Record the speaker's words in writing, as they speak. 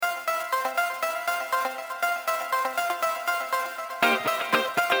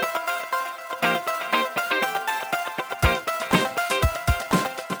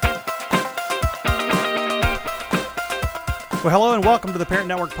Well, hello and welcome to the Parent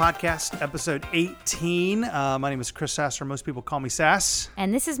Network Podcast, episode 18. My name is Chris Sasser. Most people call me Sass.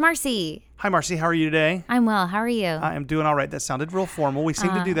 And this is Marcy. Hi, Marcy. How are you today? I'm well. How are you? I am doing all right. That sounded real formal. We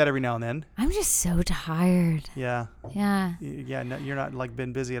seem to do that every now and then. I'm just so tired. Yeah. Yeah. Yeah. No, you're not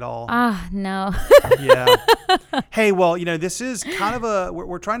been busy at all. No. Yeah. Hey, well, this is kind of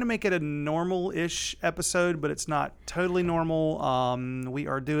we're trying to make it a normal-ish episode, but it's not totally normal. We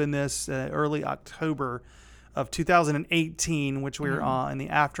are doing this early October of 2018, which we're in the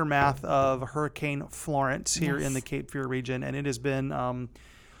aftermath of Hurricane Florence here in the Cape Fear region. And it has been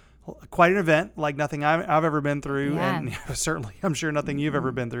quite an event, like nothing I've ever been through. Yeah. And certainly, I'm sure nothing you've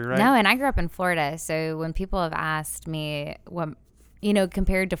ever been through, right? No, and I grew up in Florida. So when people have asked me,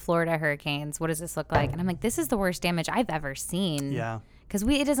 compared to Florida hurricanes, what does this look like? And I'm like, this is the worst damage I've ever seen. Yeah. Because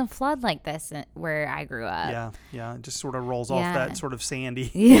it doesn't flood like this where I grew up. Yeah. It just sort of rolls off that sort of sandy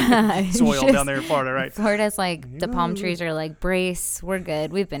soil down there in Florida, right? Florida's like, the palm trees are like, brace, we're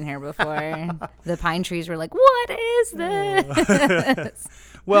good. We've been here before. The pine trees were like, what is this?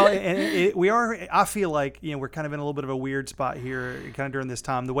 Well, I feel like, we're kind of in a little bit of a weird spot here kind of during this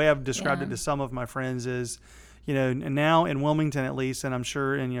time. The way I've described it to some of my friends is, now in Wilmington at least, and I'm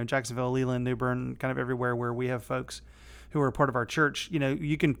sure in, Jacksonville, Leland, New Bern, kind of everywhere where we have folks who are part of our church,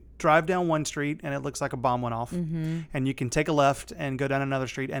 you can drive down one street and it looks like a bomb went off, and you can take a left and go down another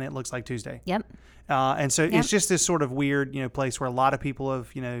street and it looks like Tuesday. Yep. And so it's just this sort of weird, place where a lot of people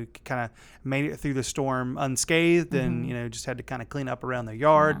have, kind of made it through the storm unscathed and, just had to kind of clean up around their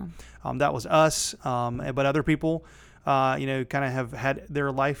yard. Yeah. That was us. But other people, kind of have had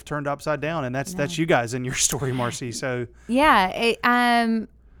their life turned upside down, and that's you guys in your story, Marcy. So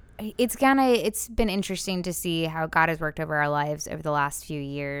it's been interesting to see how God has worked over our lives over the last few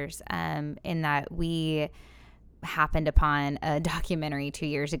years, in that we happened upon a documentary 2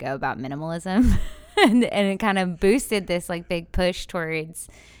 years ago about minimalism and it kind of boosted this like big push towards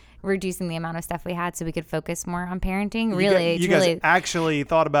reducing the amount of stuff we had so we could focus more on parenting. You guys actually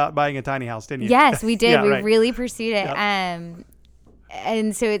thought about buying a tiny house, didn't you? Yes, we did. Yeah, we right. really pursued it. Yep.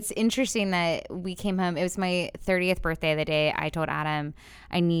 And so it's interesting that we came home. It was my 30th birthday the day I told Adam,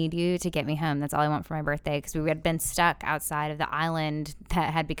 I need you to get me home. That's all I want for my birthday. Because we had been stuck outside of the island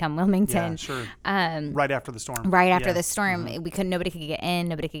that had become Wilmington. Yeah, sure. Right after the storm. Right after the storm. Nobody could get in,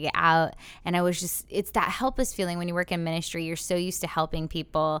 nobody could get out. And I was just, it's that helpless feeling when you work in ministry. You're so used to helping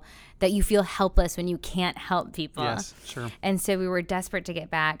people that you feel helpless when you can't help people. Yes, sure. And so we were desperate to get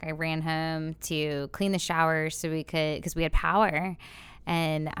back. I ran home to clean the showers so we could, because we had power.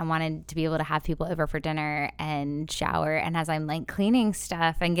 And I wanted to be able to have people over for dinner and shower. And as I'm like cleaning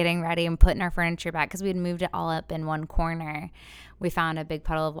stuff and getting ready and putting our furniture back, because we had moved it all up in one corner, we found a big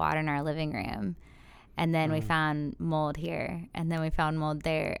puddle of water in our living room. And then we found mold here. And then we found mold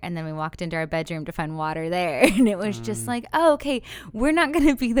there. And then we walked into our bedroom to find water there. And it was just like, oh, okay, we're not going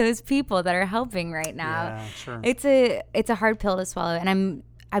to be those people that are helping right now. Yeah, sure. It's a hard pill to swallow. And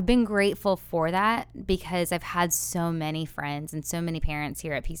I've been grateful for that because I've had so many friends and so many parents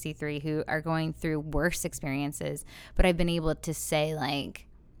here at PC3 who are going through worse experiences, but I've been able to say, like,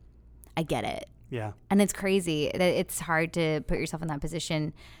 I get it. Yeah. And it's crazy that it's hard to put yourself in that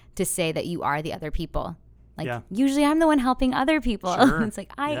position to say that you are the other people. Like, usually I'm the one helping other people. Sure. It's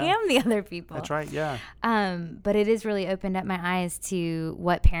like, I am the other people. That's right, yeah. But it has really opened up my eyes to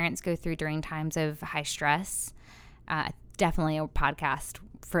what parents go through during times of high stress. Definitely a podcast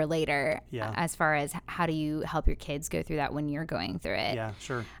for later, as far as how do you help your kids go through that when you're going through it. Yeah,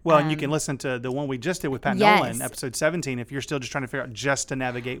 sure. Well, and you can listen to the one we just did with Pat Nolan, episode 17, if you're still just trying to figure out just to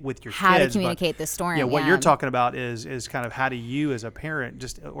navigate with your how kids. To communicate the storm. Yeah, what you're talking about is kind of how do you as a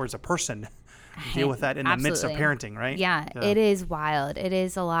parent or as a person deal with that in the midst of parenting, right? Yeah, it is wild. It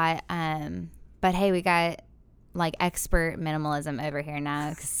is a lot. But hey, we got like expert minimalism over here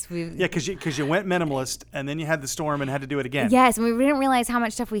now because you went minimalist and then you had the storm and had to do it again. Yes, and we didn't realize how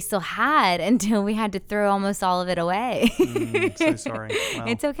much stuff we still had until we had to throw almost all of it away. So sorry. Well.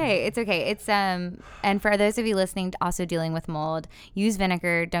 It's okay. It's and for those of you listening, also dealing with mold, use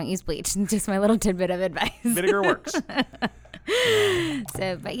vinegar. Don't use bleach. Just my little tidbit of advice. Vinegar works.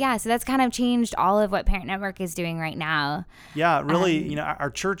 So that's kind of changed all of what Parent Network is doing right now. Yeah, really, our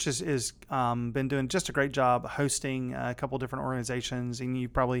church is been doing just a great job hosting a couple different organizations. And you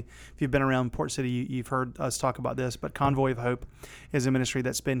probably, if you've been around Port City, you've heard us talk about this. But Convoy of Hope is a ministry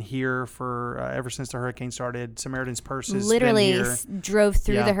that's been here for ever since the hurricane started. Samaritan's Purse has literally been here. Drove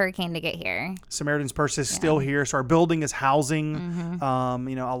through the hurricane to get here. Samaritan's Purse is still here. So our building is housing,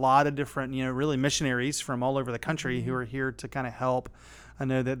 a lot of different, really missionaries from all over the country who are here to kind of help. I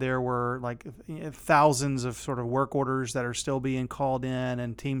know that there were like thousands of sort of work orders that are still being called in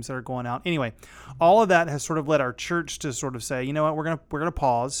and teams that are going out. Anyway, all of that has sort of led our church to sort of say, you know what, we're gonna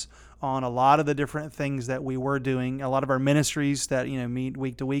pause on a lot of the different things that we were doing. A lot of our ministries that meet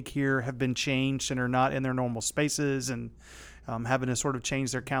week to week here have been changed and are not in their normal spaces, and having to sort of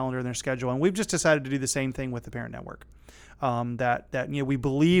change their calendar and their schedule. And we've just decided to do the same thing with the Parent Network. That we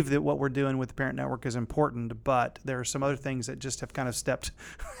believe that what we're doing with the Parent Network is important, but there are some other things that just have kind of stepped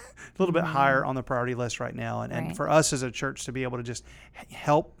a little bit higher on the priority list right now. And for us as a church to be able to just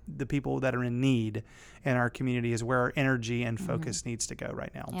help the people that are in need in our community is where our energy and focus needs to go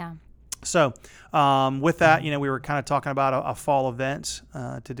right now. Yeah. So with that, we were kind of talking about a fall event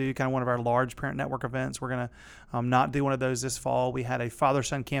to do kind of one of our large Parent Network events. We're going to not do one of those this fall. We had a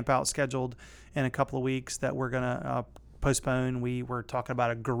father-son camp out scheduled in a couple of weeks that we're going to postpone. We were talking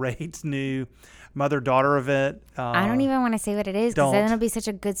about a great new mother-daughter event. I don't even want to say what it is because then it'll be such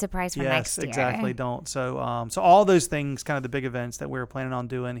a good surprise for next year. Yes, exactly. Don't. So all those things, kind of the big events that we were planning on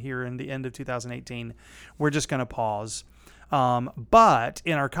doing here in the end of 2018, we're just going to pause. But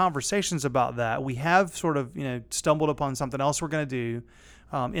in our conversations about that, we have sort of, stumbled upon something else we're going to do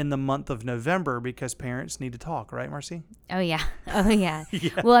in the month of November because parents need to talk, right, Marcy? Oh, yeah. Oh, yeah.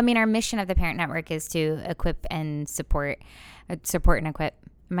 Yeah. Well, our mission of the Parent Network is to equip and support and equip.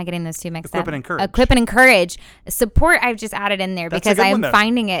 Am I getting those two mixed up? Equip and encourage. Equip and encourage. Support I've just added in there because I'm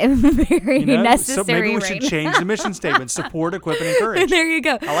finding it very necessary. So maybe we should change the mission statement. Support, equip, and encourage. There you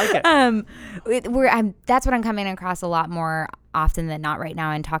go. I like it. That's what I'm coming across a lot more often than not right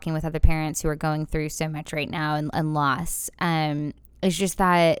now, and talking with other parents who are going through so much right now and loss. It's just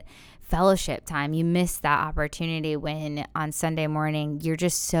that fellowship time. You miss that opportunity when on Sunday morning you're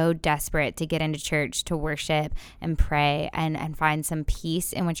just so desperate to get into church to worship and pray and find some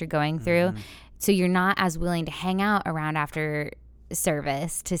peace in what you're going through. So you're not as willing to hang out around after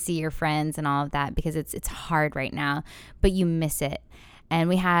service to see your friends and all of that because it's hard right now, but you miss it. And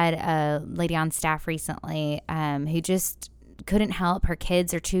we had a lady on staff recently who just couldn't help. Her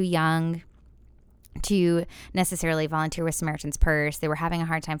kids are too young to necessarily volunteer with Samaritan's Purse. They were having a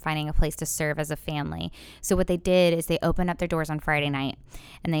hard time finding a place to serve as a family. So what they did is they opened up their doors on Friday night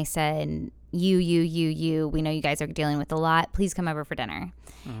and they said, you, we know you guys are dealing with a lot. Please come over for dinner.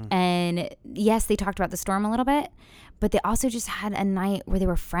 And yes, they talked about the storm a little bit, but they also just had a night where they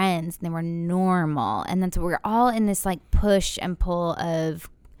were friends and they were normal. And then so we're all in this like push and pull of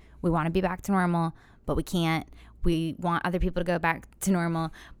we want to be back to normal, but we can't. We want other people to go back to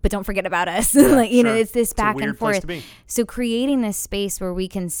normal, but don't forget about us. It's this back and forth. So creating this space where we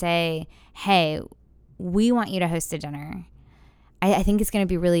can say, hey, we want you to host a dinner. I think it's going to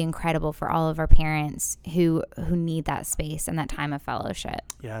be really incredible for all of our parents who need that space and that time of fellowship.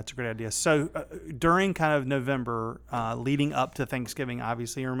 Yeah, it's a great idea. So during kind of November, leading up to Thanksgiving,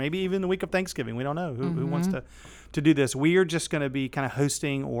 obviously, or maybe even the week of Thanksgiving, we don't know who wants to do this. We are just going to be kind of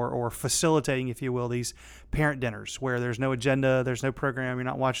hosting or facilitating, if you will, these parent dinners where there's no agenda, there's no program, you're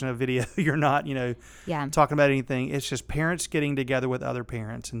not watching a video, you're not, talking about anything. It's just parents getting together with other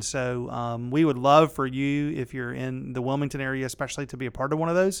parents. And so we would love for you, if you're in the Wilmington area, especially to be a part of one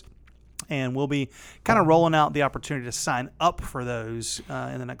of those. And we'll be kind of rolling out the opportunity to sign up for those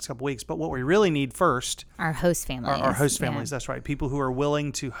in the next couple weeks. But what we really need first are host families. Our host families, that's right. People who are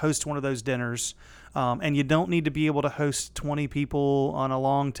willing to host one of those dinners. And you don't need to be able to host 20 people on a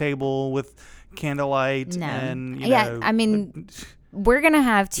long table with candlelight. No. And, we're going to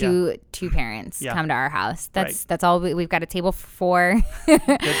have two parents come to our house. That's all. We've got a table for 4.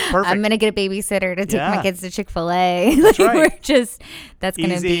 I'm going to get a babysitter to take my kids to Chick-fil-A. That's right. That's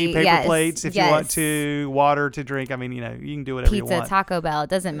going to be paper plates if you want to, water to drink. You can do whatever you want. Pizza, Taco Bell, it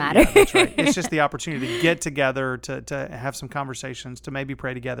doesn't matter. Yeah, that's right. It's just the opportunity to get together, to have some conversations, to maybe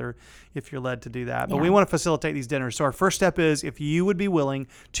pray together if you're led to do that. But we want to facilitate these dinners. So our first step is if you would be willing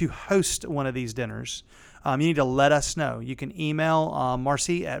to host one of these dinners, you need to let us know. You can email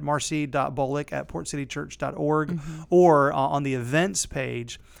Marcy at marcy.bolick@portcitychurch.org or on the events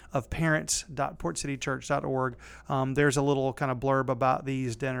page of parents.portcitychurch.org. There's a little kind of blurb about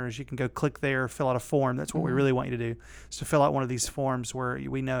these dinners. You can go click there, fill out a form. That's what we really want you to do, is to fill out one of these forms where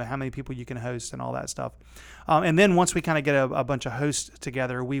we know how many people you can host and all that stuff. And then once we kind of get a bunch of hosts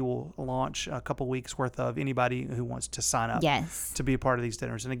together, we will launch a couple weeks worth of anybody who wants to sign up to be a part of these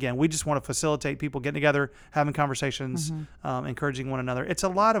dinners. And again, we just want to facilitate people getting together, having conversations, encouraging one another. It's a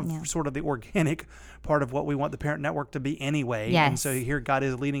lot of sort of the organic part of what we want the Parent Network to be anyway. And so here God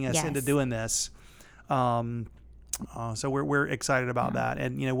is leading us into doing this. So we're excited about that.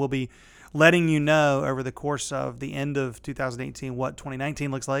 And, we'll be letting you know over the course of the end of 2018 what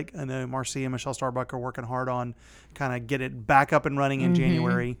 2019 looks like. I know Marcy and Michelle Starbuck are working hard on kind of get it back up and running in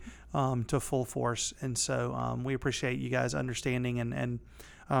January to full force. And so we appreciate you guys understanding and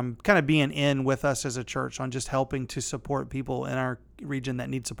kind of being in with us as a church on just helping to support people in our region that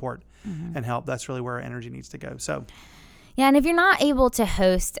need support and help. That's really where our energy needs to go. So yeah, and if you're not able to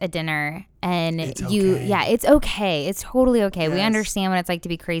host a dinner and it's okay. It's totally okay. We Yes. understand what it's like to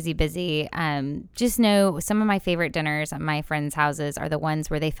be crazy busy. Just know some of my favorite dinners at my friends' houses are the ones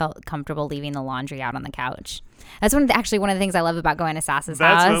where they felt comfortable leaving the laundry out on the couch. That's one of the things I love about going to Sass's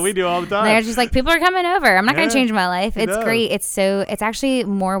house. That's what we do all the time. They're just like, people are coming over. I'm not going Yeah. to change my life. It's No. great. It's actually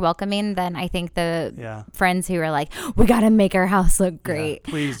more welcoming than I think the Yeah. friends who are like, we got to make our house look great.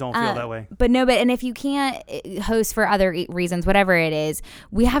 Yeah, please don't feel that way. And if you can't host for other reasons, whatever it is,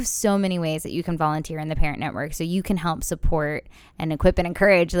 we have so many ways that you can volunteer in the Parent Network, so you can help support and equip and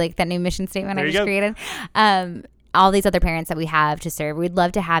encourage, like that new mission statement There I you just go. created. All these other parents that we have to serve. We'd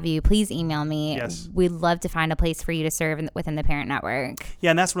love to have you. Please email me. Yes. We'd love to find a place for you to serve within the Parent Network.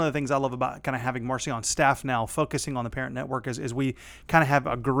 Yeah, and that's one of the things I love about kind of having Marcy on staff now, focusing on the Parent Network, is we kind of have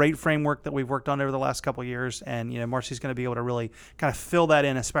a great framework that we've worked on over the last couple of years, and Marcy's going to be able to really kind of fill that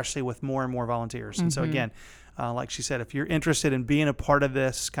in, especially with more and more volunteers. And so again, like she said, if you're interested in being a part of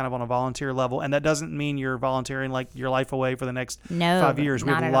this kind of on a volunteer level, and that doesn't mean you're volunteering like your life away for the next 5 years. We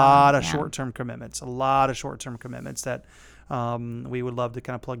have not a at all. lot of Yeah. short-term commitments, that we would love to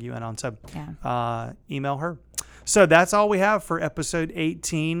kind of plug you in on. So email her. So that's all we have for episode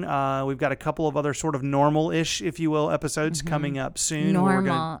 18. We've got a couple of other sort of normal-ish, if you will, episodes coming up soon.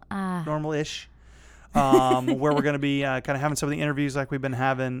 Normal-ish. Where we're going to be kind of having some of the interviews like we've been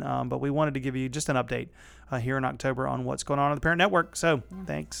having. But we wanted to give you just an update here in October on what's going on in the Parent Network. So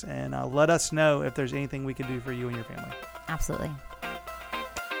thanks. And let us know if there's anything we can do for you and your family. Absolutely.